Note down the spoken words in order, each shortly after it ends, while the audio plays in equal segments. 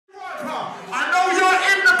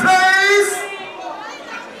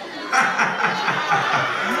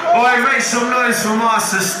make some noise for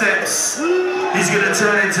Master Stepz. He's gonna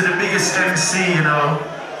turn into the biggest MC, you know.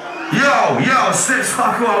 Yo, Stepz,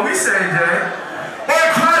 fuck what we saying there?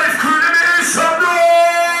 Hey, Cardiff crew, let me hear some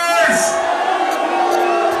noise!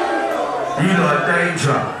 You lot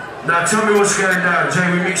danger. Now tell me what's going down, Jay,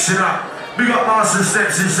 we mixing up. Big up Master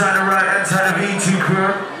Stepz inside the right hand side of E2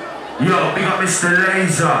 crew. Yo, big up Mr.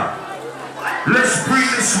 Laser. Let's bring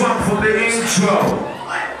this one for the intro.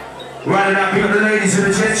 Right now, big up the ladies and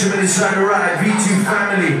the gentlemen inside the right, V2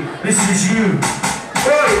 family. This is you. Oi!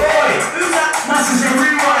 Who's that? Master Stepz,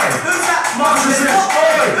 rewind. Who's that? Master Stepz,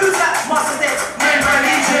 oi! Who's that? Master Stepz. Man,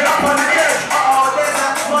 DJ up on the edge. There's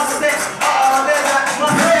that Master Stepz. There's that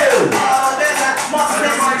Master Stepz. There's that Master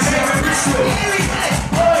Stepz. My favorite ritual.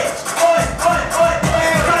 Oi! That's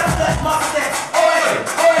that Master Stepz. Oi!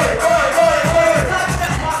 That's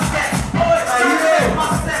that Master Stepz. Master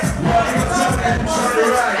Stepz.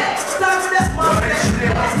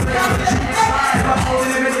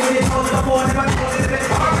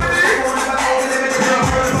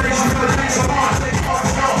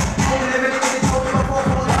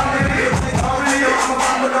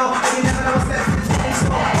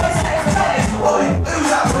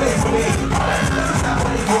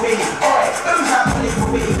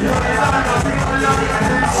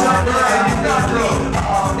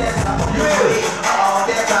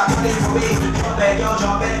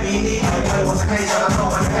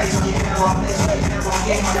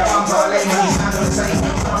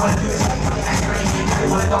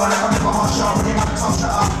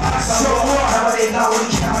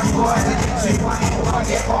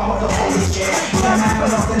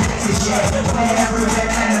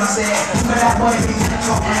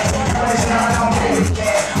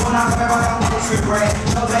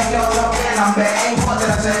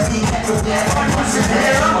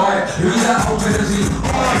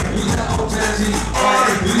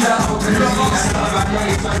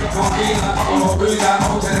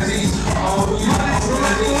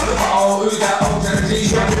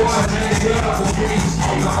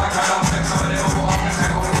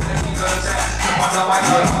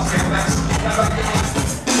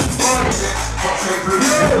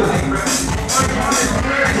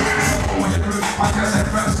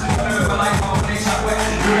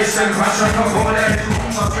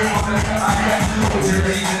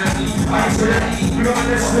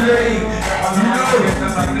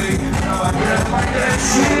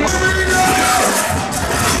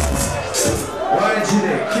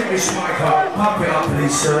 Keep this mic up, pump it up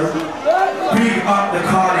please sir. Big up the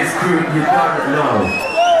Cardiff crew, you don't know.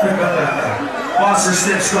 Master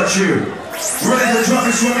Stepz got you. Ready to drop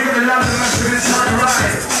this one, we're gonna love the rest of this time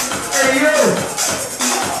right. Hey yo!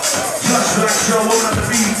 Just like show, hold up the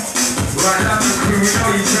beat. Right now the crew, we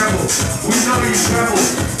know you travel. We know you travel.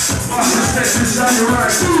 Master Stepz inside the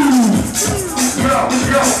right. Yo,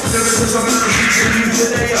 there is a song of the future you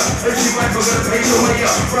today. MC Viper gonna pay the way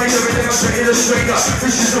up. Right everything I'm trying to illustrate.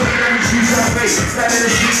 This is the way that we choose our fate. Stand in the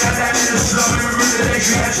street, not down in the slum. Remember the days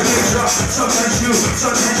we had to mix up. Sometimes you,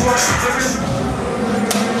 sometimes what.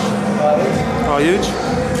 Oh, huge.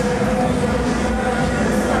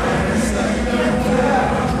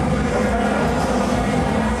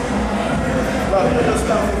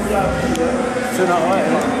 Still not right,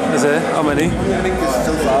 is it? How many? I think it's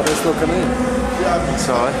still far, they're still coming in.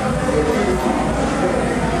 Sorry.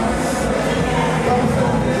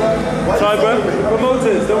 Sorry, bro.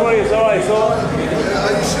 Promoters, don't worry, it's alright. So...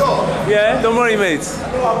 Are you sure? Yeah, don't worry, mate.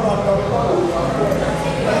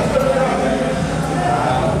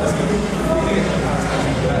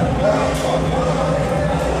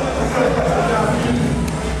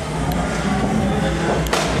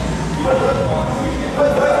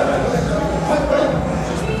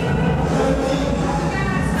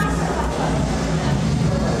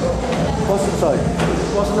 What's the time?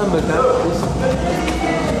 What's the number now?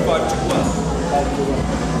 521.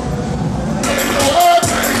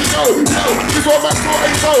 This one back to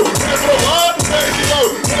it go. Whenever the word, where did you go?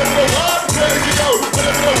 Whenever the word, where did you go?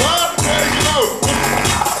 Whenever the word, where did you go?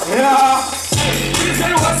 Yeah. We just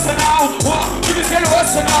get what's now. We just get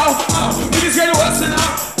what's now. We just get what's now.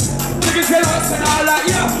 We just get what's now. Like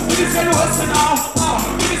yeah. We just get what's now.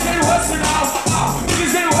 We just get what's now. We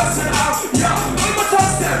just get what's now. Yeah. I'ma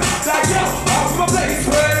touch them. Like yeah. I'm from a place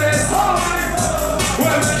where there's time.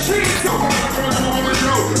 Where the sheets go.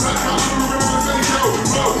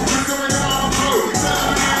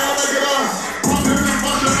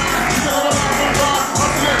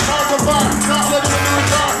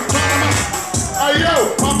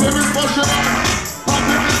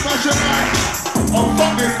 I'm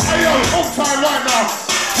fucking ayo, on time right now.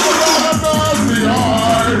 You're gonna mercy, I.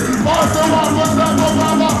 Master one was that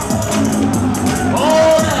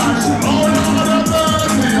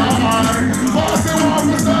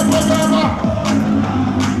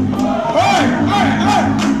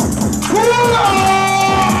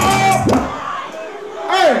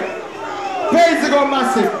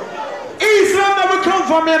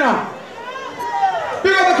from you now.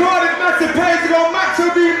 Big up the Cardiff massive page to go Max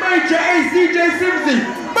will be Major Ace DJ Simsy.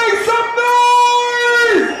 Make some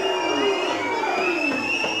noise!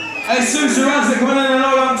 Hey Susie Ramsey coming in and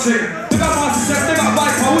all on team. Big up Master Stepz, big up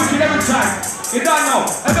Viper, wicked every time. You don't know.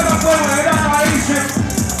 And big up Boy, you don't know how easy.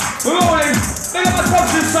 We're rolling. Big up my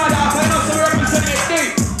tops inside out. I know some representing it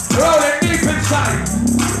deep. We're rolling deep inside.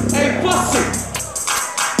 Hey Bossy.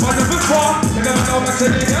 On the before, you never know what's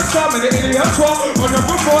in the inside, and the Indian swap. On the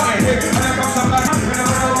before, and here, and there comes some like, you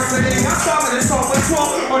never know what's in the inside, and it's all with swap.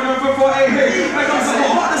 On the before, and here, and there comes some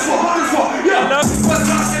hot as what, yeah. What's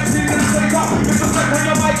that MC gonna take up? It's a second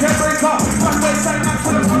your mic can't break up. One way side back for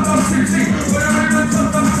the front of 60. Whatever it looks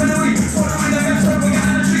like, I'm telling you. So the way they get stuck with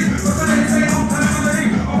energy. But when they say, I'm telling you the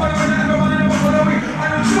name. I'm going to everyone in the world of me. I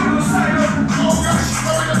know you will sign up. Oh gosh,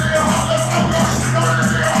 go in the air, oh gosh, go in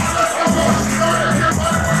the air, oh gosh, go in the air.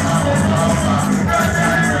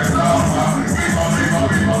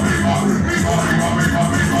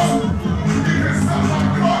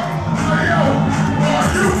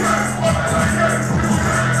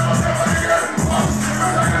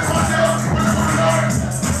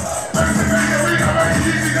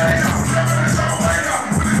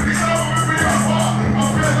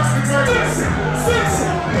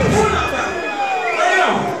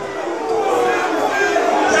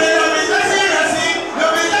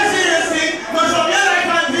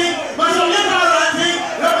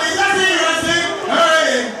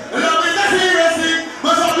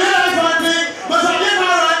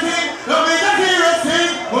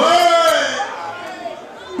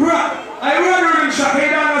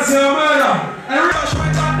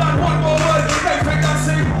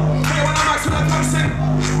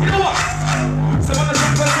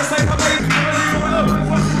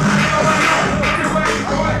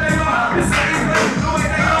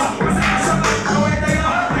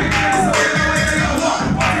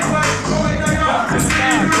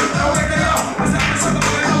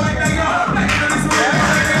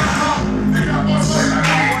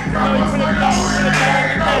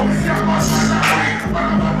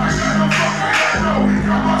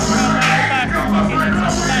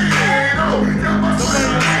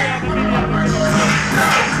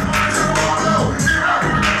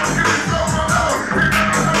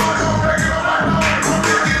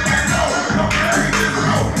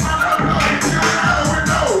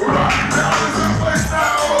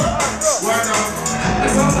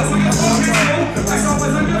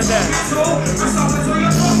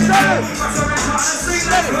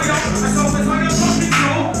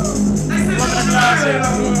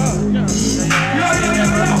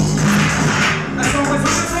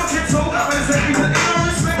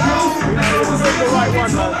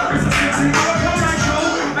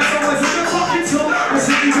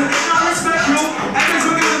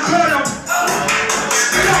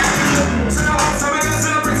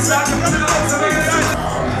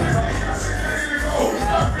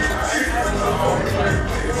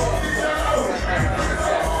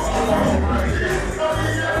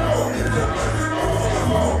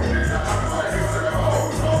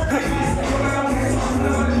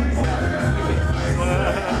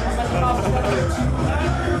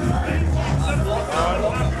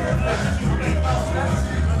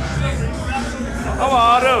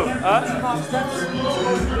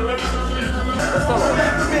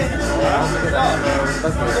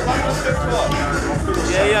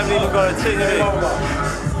 Yeah, you haven't even got a ting, have you?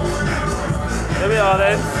 There we are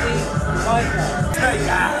then.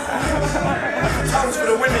 Challenge for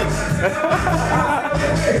the women.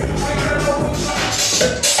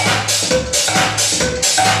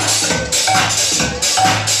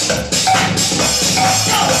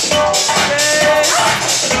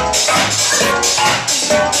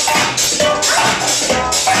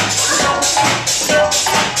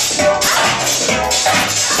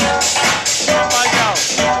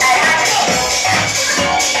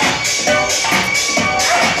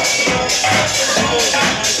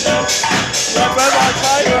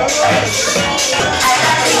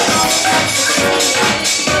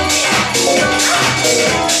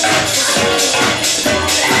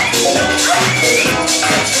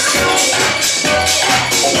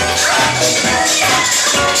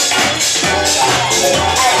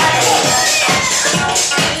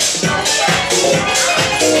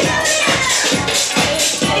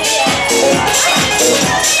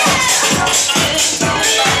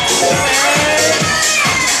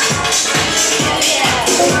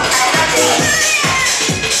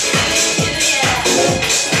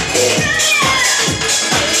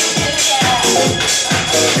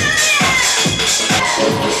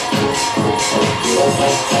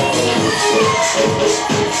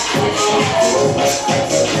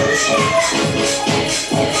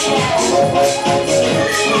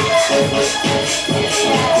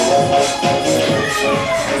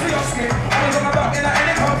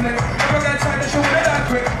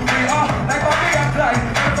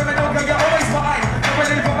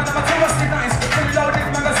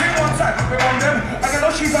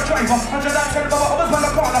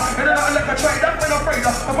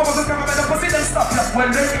 when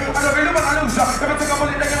they I don't really want to lose ya. Never think I'm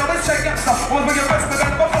only thinking I'm gonna shake gangsta. Always make your best, but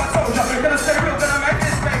I'm a soldier. Gonna stay real, gonna make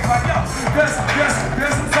this paper. Yo, yes,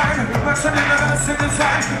 there's some time. Mention in the dance in the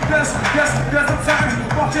time. Yes, there's some time.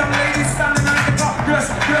 Watch young ladies standing on the top. Yes,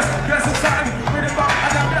 there's some time. With the back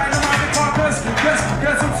and I'm behind the market carpers. Yes,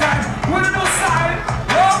 there's some time. With the no side.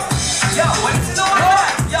 Yo, what is it on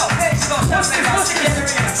that? Yo, hey, so what's this? What's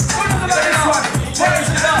this? What is this one? What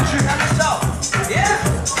is it on? Yeah?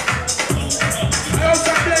 I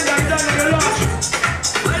also blend that down on the launch.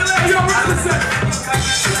 Yo, represent.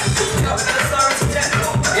 Yo, we're gonna start at 10.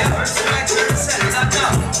 Yeah, first to 90%. Is that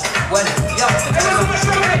now? Well, yo, Everyone's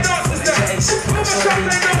show their dances there. Everyone's show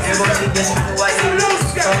their dances there.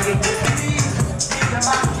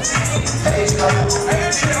 Hey,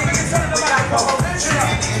 actually, I'm making turn the microphone.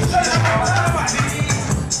 Turn the microphone.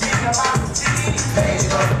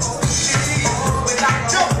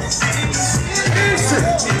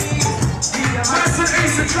 Nice and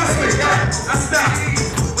easy, trust me. That's that.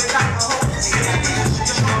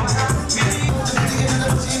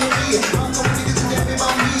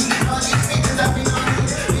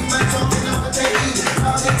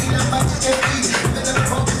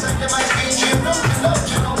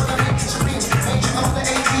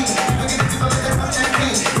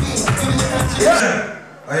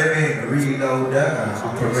 Reloader,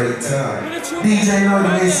 operator. DJ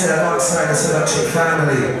Nomination alongside the Seduction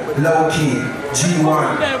family. Low-key,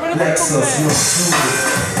 G1, Lexus, your food.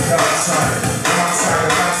 Outside the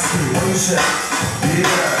basket, Ocean.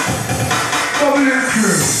 Yeah. W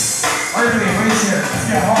crew. I mean, Ocean.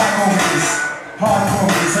 Yeah, hardcore with this. Hardcore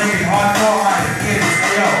with this. I mean, hardcore, I get it.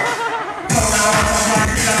 Yo. Come now, I'm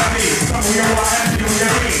like, you know what I mean? Some of you are empty, you know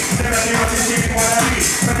what I mean? Never do what you see, what I mean.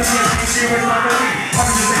 But the real thing is with my baby. I'm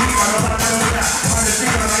just a heat, I'm not that. I'm just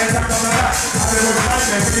thinking I'm gonna attack on the back. I'm gonna work right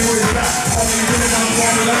there, but you with that. Only you did it on the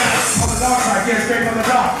wall of the back. On the dark side, get straight from the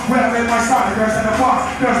dark. Where I'm in my start, the girls in the park.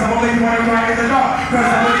 Girls, I'm only you wanna cry in the dark. Girls,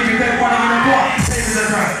 I believe you dead, running in the block. Dave is a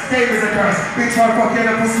curse, Dave is a curse. Big truck, fucking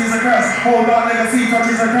the pussy is a curse. Hold on, let us see, touch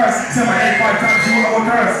is a curse. Tell my 8-5 times, you are a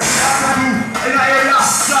curse. In that area,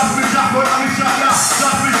 stop with that, but I'm in shot, yeah.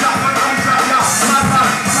 Stop with that, but I'm in shot, yeah. My man,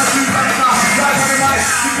 I'm a true gangsta. Right on the mic,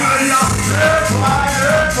 you put it up.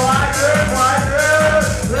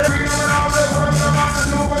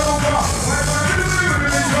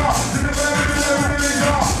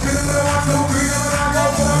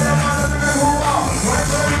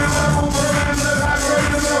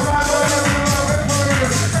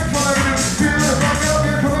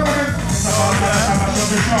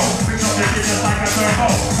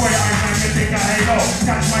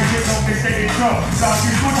 Catch my shit on this day show. Last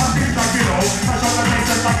year's good on this track, you know. I shot the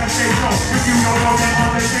faces like a stage show. If you don't know, then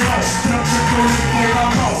I'll let you know. Look to do it, play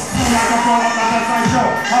down low. So like a grown up as a side show.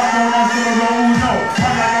 I'm known as the road who know.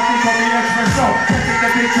 I'm like a pick on the express show. Taking the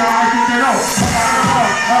picture, I think you know. I'm like a flow,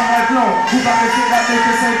 I'm like flow. Who got the shit that they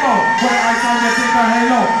can say, oh. When I sound, you think a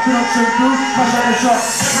halo. Production crew, I shot the shot.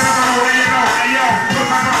 If you never know, then you know. Hey yo, look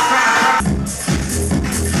at my style.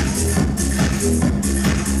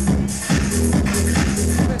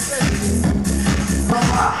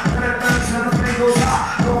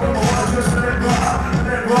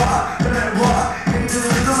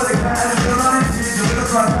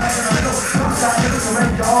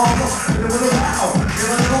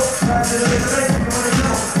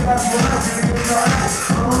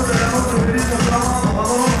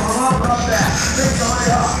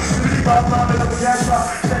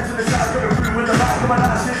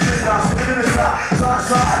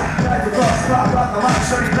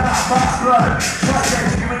 Blood.